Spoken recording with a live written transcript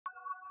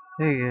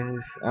Hey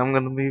guys, I'm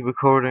gonna be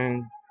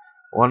recording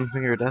One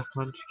Finger Death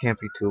Punch. Can't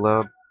be too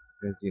loud,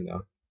 as you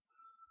know.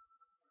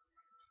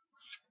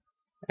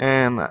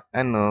 And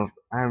I know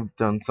I've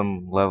done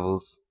some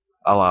levels,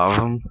 a lot of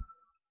them,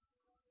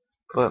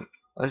 but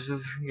let's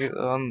just get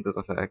on to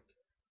the fact.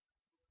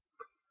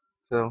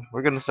 So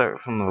we're gonna start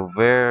from the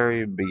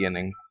very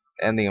beginning,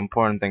 and the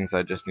important things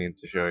I just need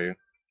to show you.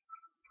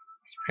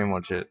 That's pretty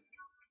much it.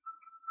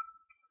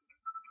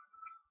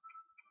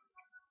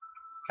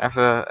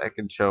 After that, I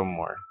can show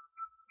more,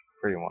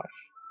 pretty much.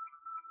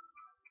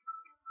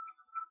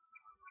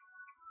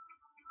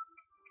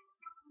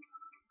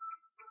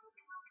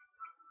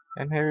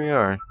 And here we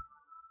are.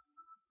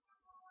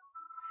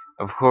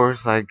 Of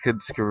course, I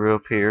could screw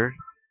up here,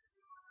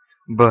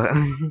 but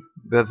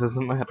that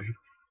doesn't matter.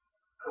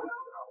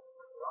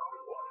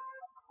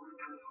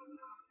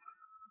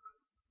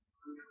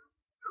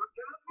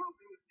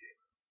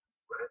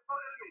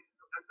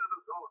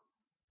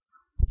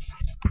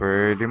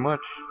 Pretty much.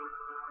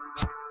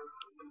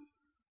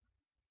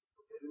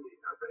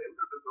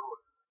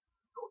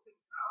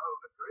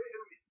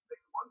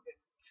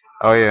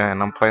 Oh yeah,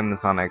 and I'm playing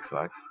this on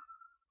Xbox.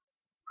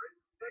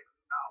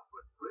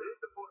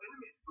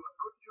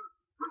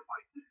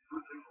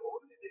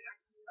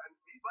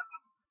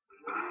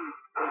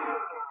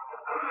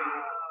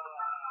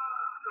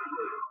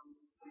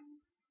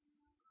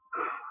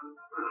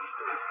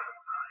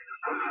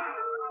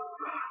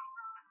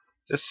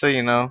 Just so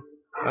you know,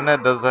 when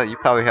that does that, you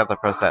probably have to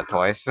press that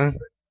twice.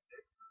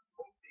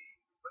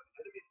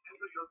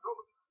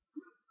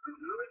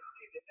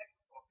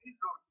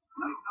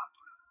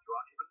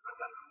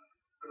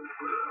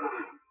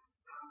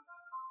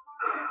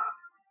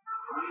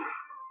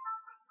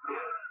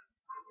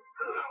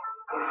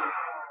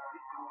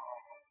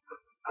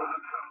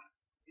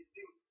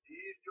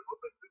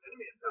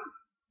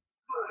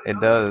 It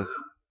does.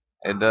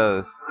 It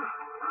does.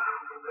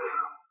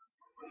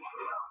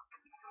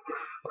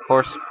 Of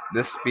course,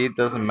 this speed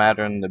doesn't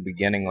matter in the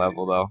beginning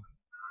level, though.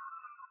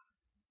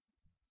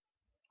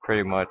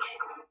 Pretty much.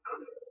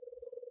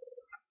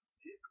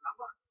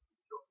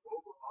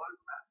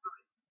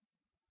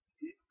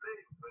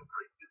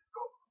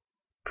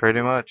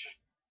 Pretty much.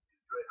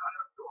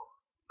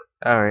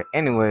 Alright,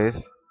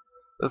 anyways,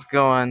 let's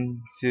go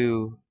on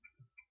to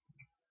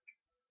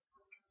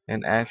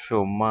an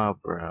actual mob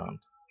round.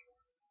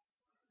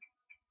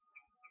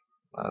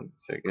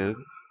 That's a good.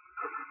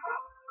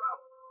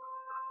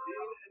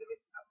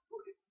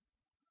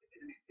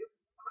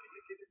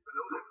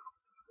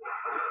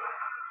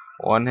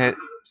 One hit,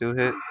 two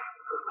hit.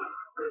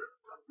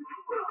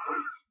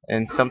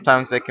 And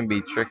sometimes they can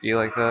be tricky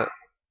like that.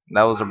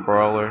 That was a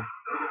brawler.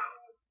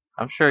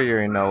 I'm sure you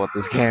already know what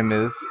this game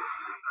is.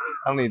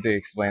 I don't need to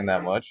explain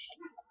that much.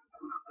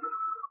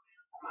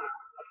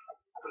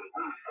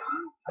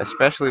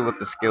 Especially with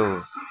the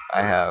skills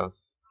I have.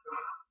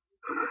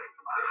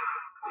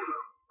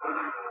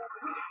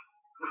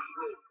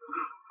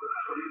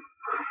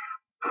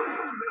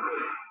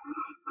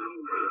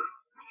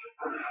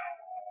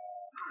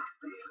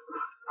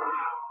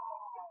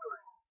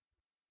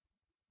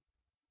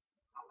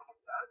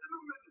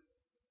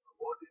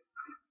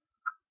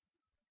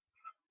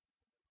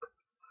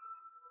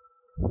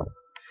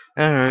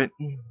 Alright.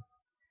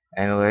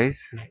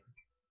 Anyways,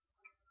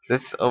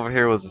 this over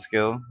here was a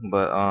skill,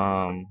 but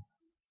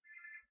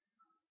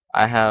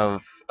I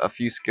have a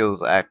few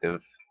skills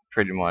active,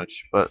 pretty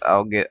much, but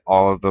I'll get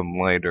all of them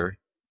later.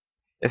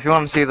 If you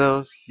want to see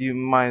those, you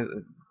might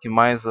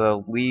as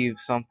well leave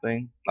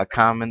something, a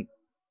comment,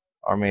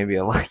 or maybe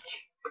a like,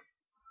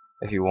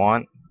 if you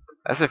want.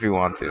 That's if you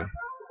want to.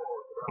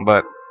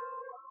 But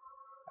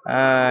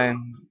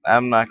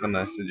I'm not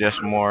gonna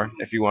suggest more.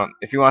 If you want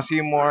to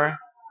see more,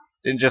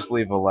 then just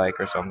leave a like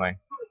or something.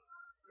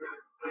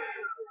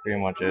 Pretty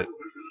much it.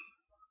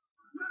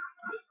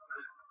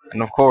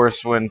 And of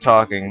course, when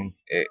talking,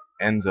 it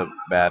ends up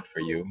bad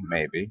for you,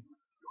 maybe.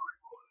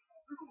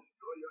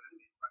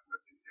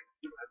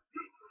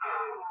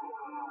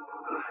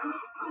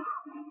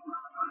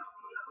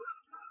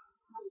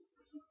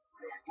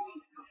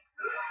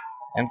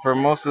 And for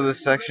most of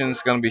this section,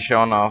 it's going to be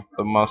showing off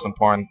the most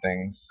important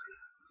things.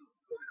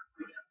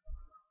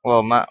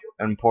 Well, not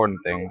important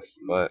things,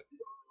 but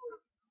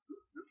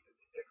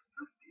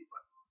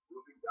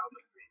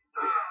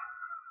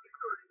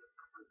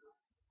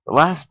the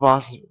last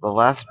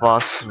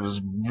boss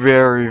was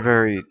very,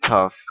 very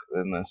tough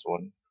in this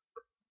one.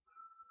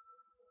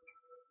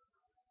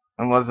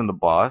 It wasn't a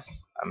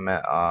boss. I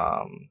meant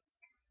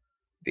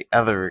the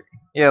other.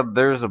 Yeah,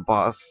 there's a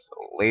boss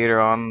later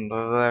on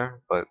over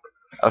there, but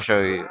I'll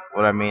show you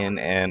what I mean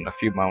in a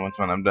few moments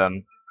when I'm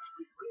done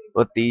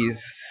with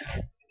these.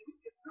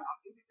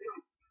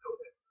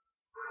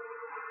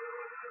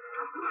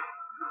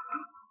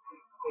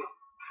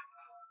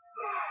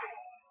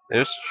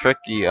 There's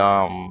tricky.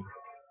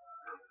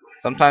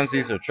 Sometimes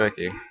these are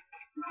tricky,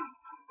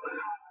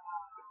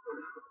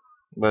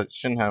 but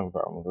shouldn't have a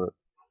problem with it.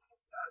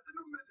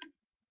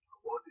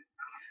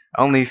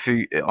 Only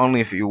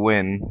if you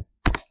win,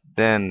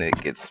 then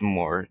it gets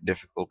more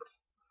difficult.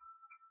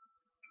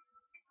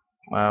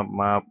 Mob,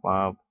 mob,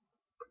 mob.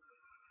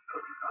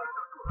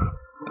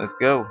 Let's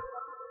go.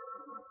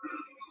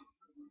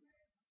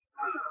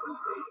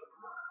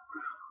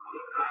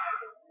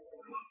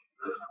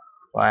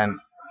 Fine,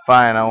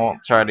 fine. I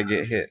won't try to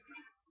get hit,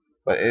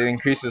 but it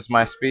increases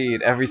my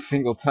speed every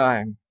single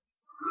time.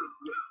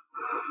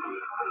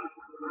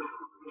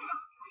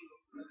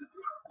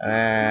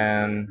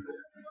 And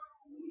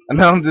I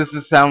know this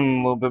is sounding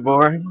a little bit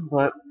boring,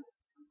 but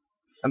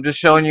I'm just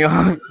showing you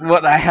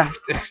what I have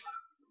to.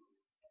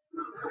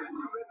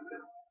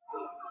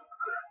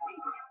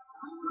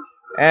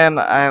 And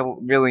I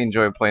really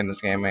enjoy playing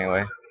this game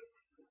anyway.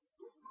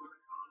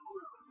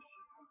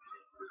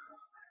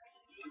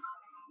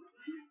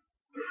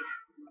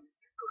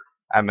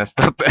 I messed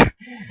up there.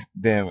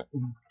 Damn it.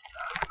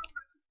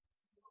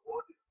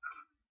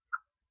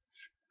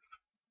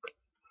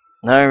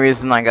 The only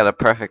reason I got a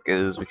perfect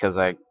is because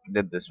I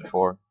did this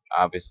before,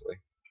 obviously.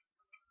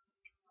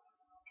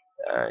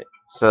 Alright,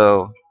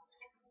 so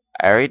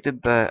I already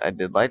did that. I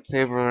did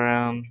lightsaber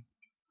round,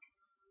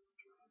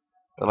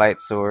 the light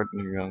sword,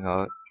 if you're gonna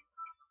call it.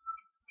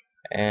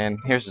 And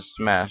here's the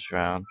smash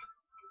round.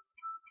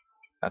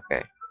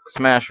 Okay,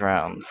 smash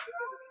rounds.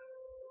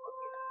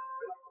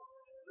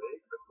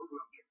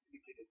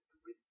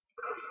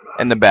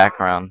 In the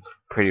background,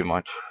 pretty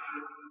much.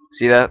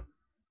 See that?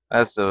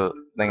 That's the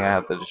thing I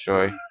have to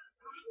destroy.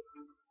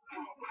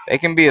 They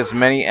can be as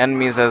many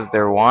enemies as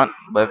they want,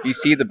 but if you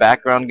see the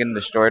background getting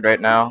destroyed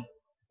right now,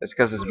 it's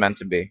because it's meant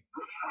to be.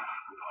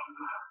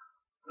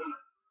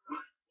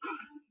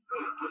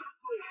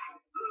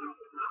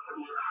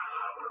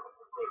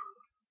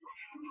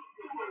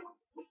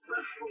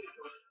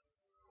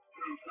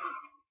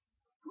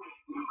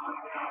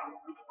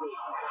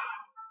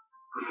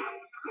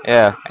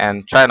 Yeah,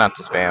 and try not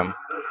to spam.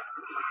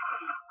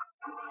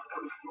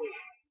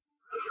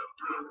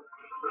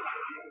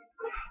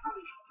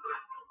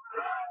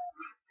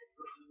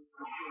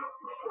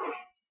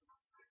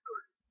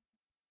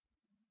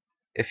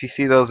 If you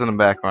see those in the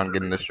background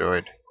getting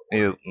destroyed,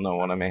 you know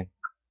what I mean.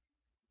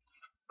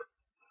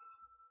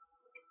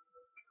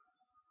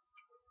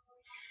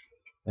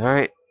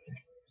 Alright,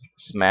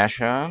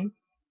 smash on.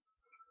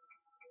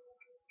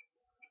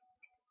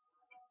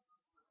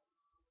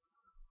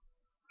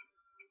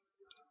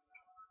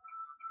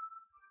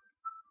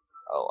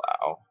 Oh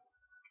wow.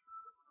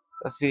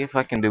 Let's see if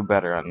I can do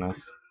better on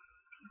this.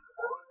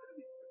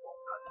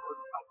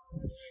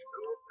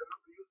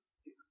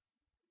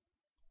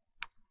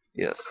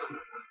 Yes.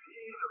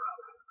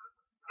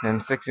 In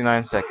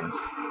 69 seconds.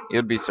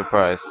 You'd be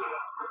surprised.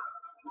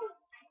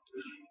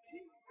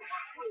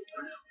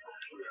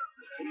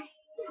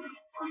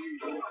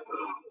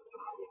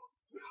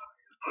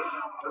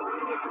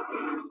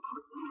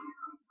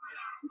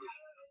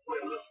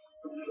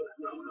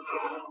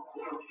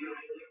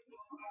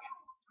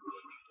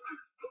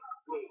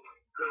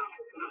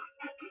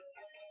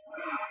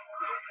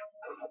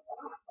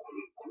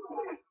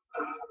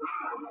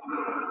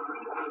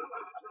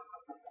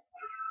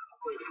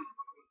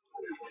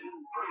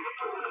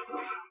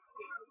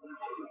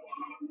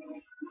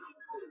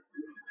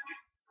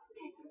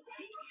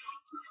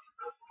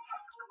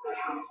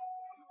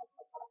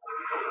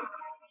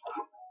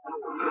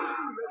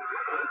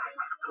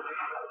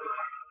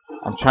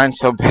 I'm trying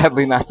so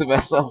badly not to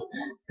mess up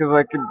because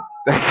I could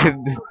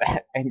do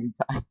that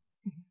anytime.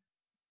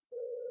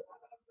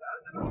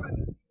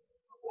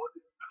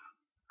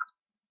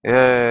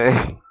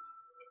 Yay!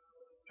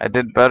 I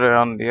did better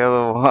on the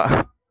other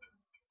one.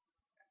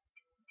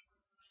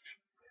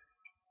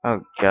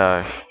 Oh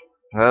gosh,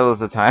 that was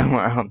the time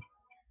round.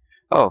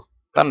 Oh,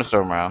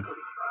 thunderstorm round.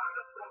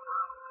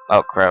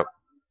 Oh crap.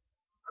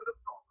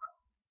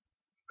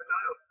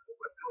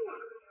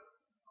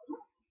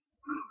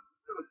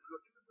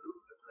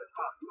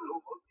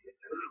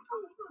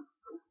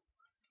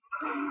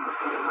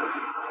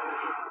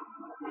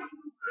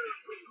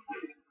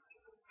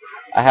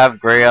 I have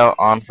gray out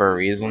on for a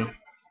reason.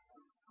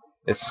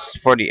 It's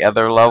for the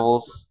other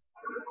levels.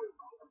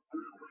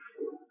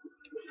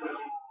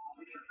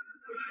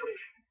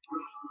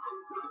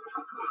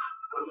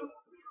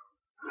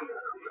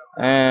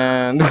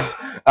 And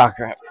oh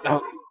crap.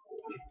 No.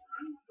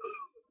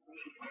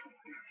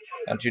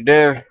 Don't you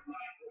dare.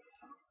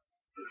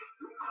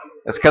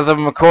 It's because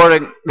I'm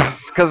recording.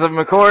 It's because I'm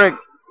recording.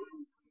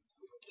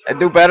 I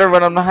do better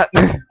when I'm not.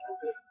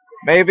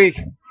 Maybe.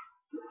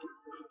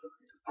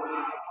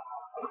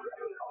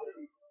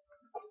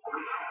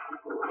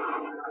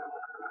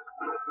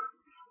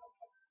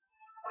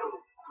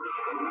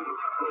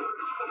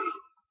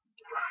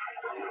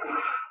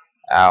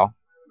 Ow.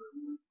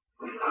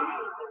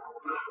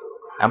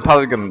 I'm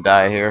probably gonna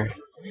die here.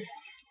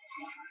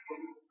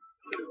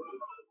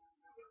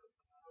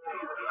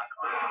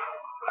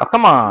 Oh,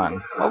 come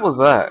on. What was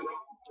that?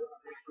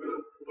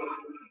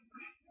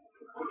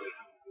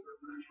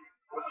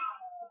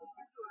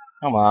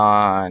 Come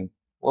on.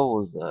 What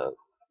was that?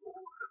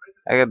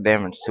 I got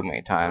damaged too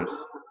many times.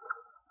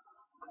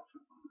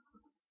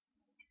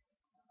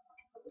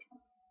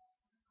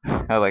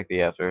 I like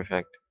the after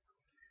effect.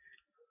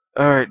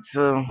 Alright,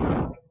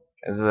 so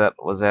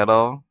Was that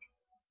all?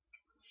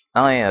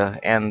 Oh yeah,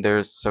 and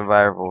there's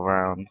survival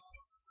rounds.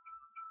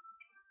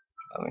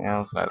 Nothing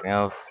else, nothing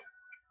else.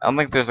 I don't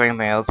think there's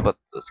anything else but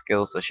the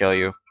skills to show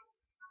you.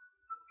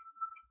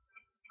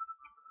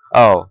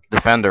 Oh,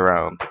 defender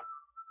round.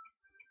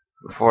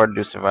 Before I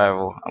do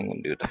survival, I'm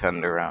gonna do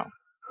defender round.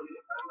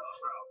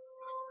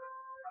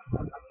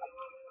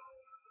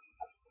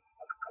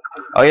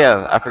 Oh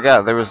yeah, I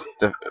forgot there was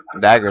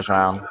daggers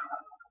round.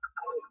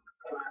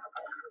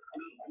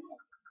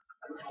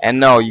 And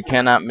no, you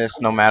cannot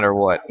miss no matter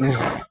what.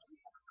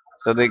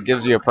 So that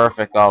gives you a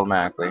perfect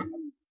automatically.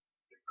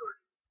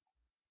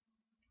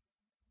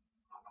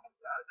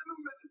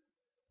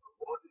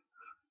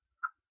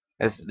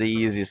 It's the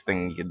easiest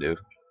thing you can do.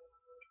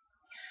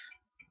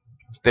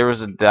 There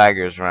was a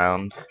daggers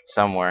round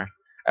somewhere.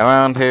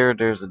 Around here,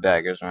 there's a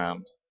daggers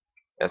round.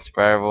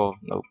 Survival,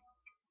 nope.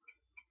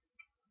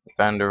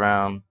 Defender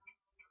round.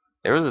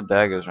 There was a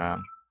daggers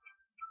round.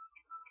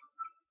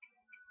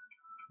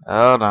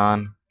 Hold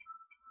on.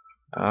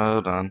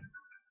 Hold on.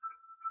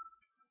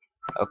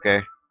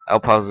 Okay. I'll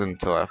pause it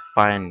until I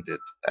find it,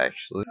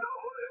 actually.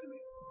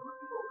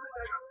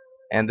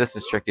 And this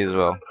is tricky as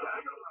well.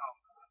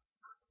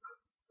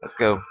 Let's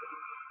go.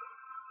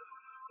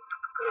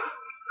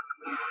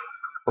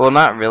 Well,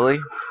 not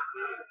really.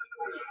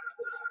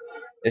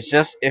 It's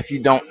just if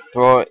you don't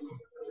throw it.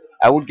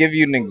 I would give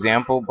you an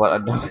example, but I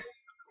don't.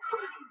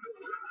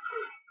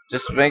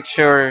 Just make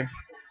sure.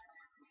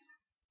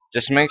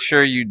 Just make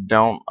sure you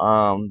don't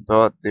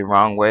throw it the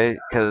wrong way,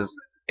 because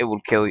it will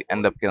kill you,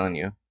 end up killing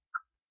you.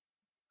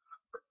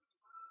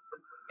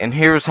 And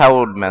here's how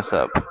it would mess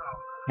up.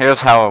 Here's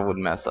how it would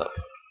mess up.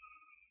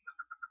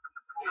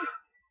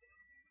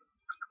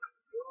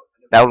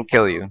 That would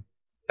kill you.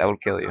 That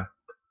would kill you.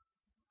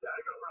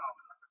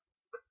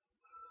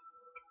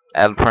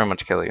 That would pretty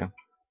much kill you.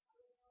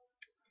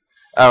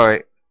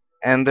 Alright.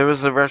 And there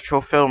was a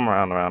retro film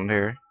round around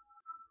here.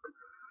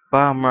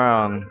 Bomb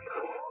round.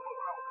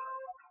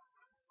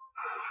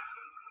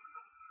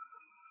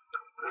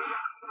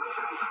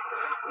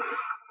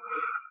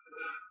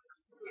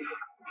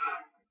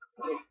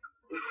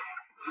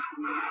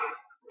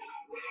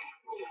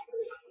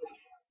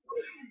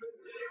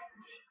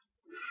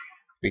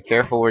 Be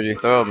careful where you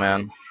throw,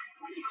 man.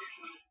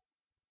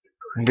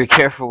 Be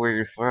careful where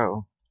you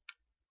throw.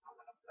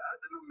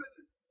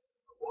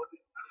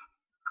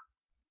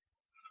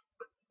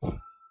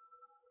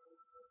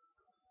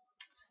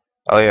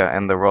 Oh yeah,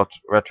 and the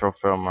retro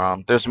film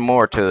round. There's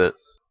more to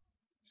this.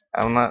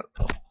 I'm not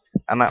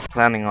I'm not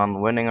planning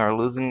on winning or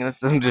losing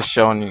this. I'm just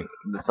showing you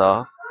this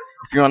off.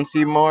 If you want to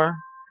see more,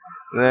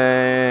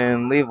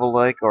 then leave a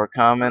like or a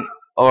comment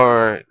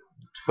or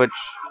Twitch.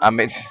 I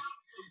mean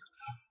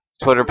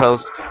Twitter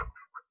post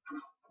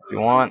if you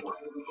want.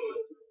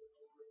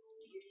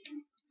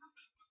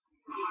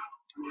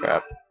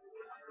 Crap.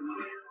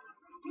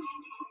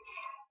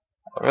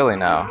 Really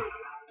now.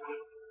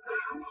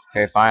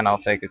 Okay, fine. I'll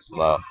take it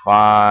slow.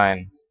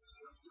 Fine.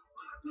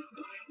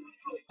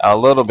 A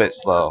little bit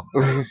slow.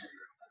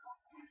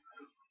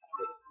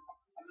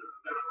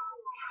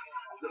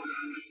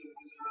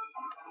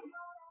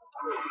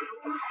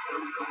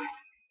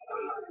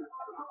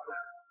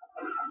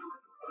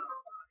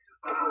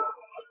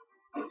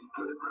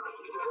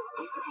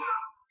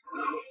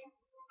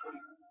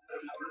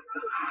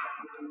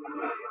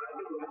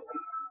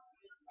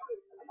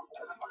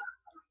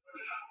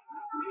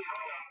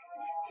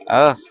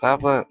 Oh,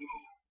 stop it.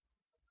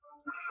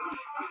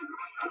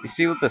 You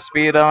see with the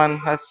speed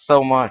on? That's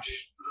so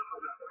much.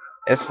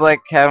 It's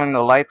like having the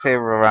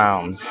lightsaber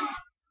rounds.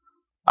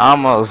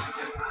 Almost.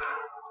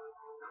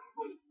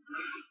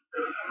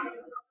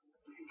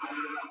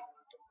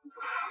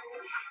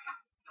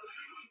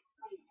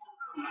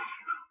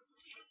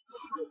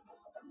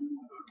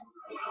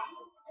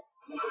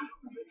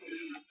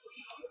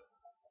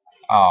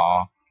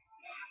 Aw.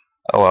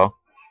 Oh well.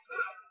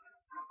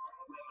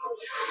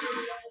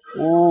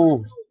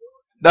 Ooh.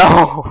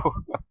 No!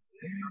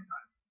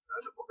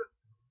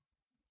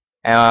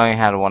 And I only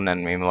had one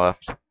enemy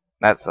left.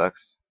 That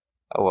sucks.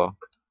 Oh well.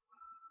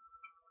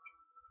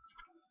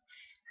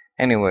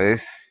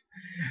 Anyways,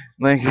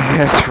 thank you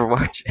guys for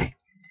watching.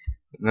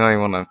 The only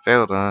one I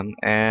failed on,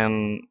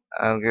 and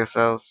I guess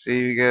I'll see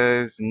you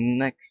guys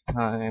next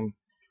time.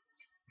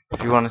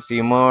 If you want to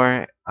see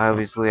more,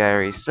 obviously I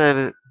already said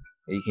it.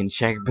 You can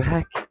check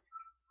back.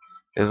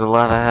 There's a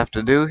lot I have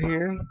to do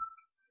here,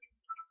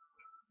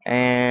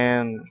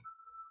 and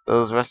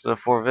those rest of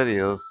the 4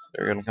 videos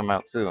are gonna come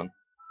out soon.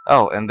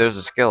 Oh, and there's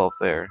a skill up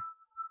there.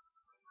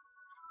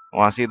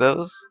 Want to see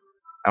those?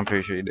 I'm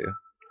pretty sure you do.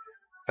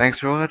 Thanks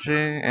for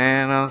watching,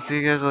 and I'll see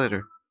you guys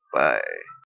later. Bye.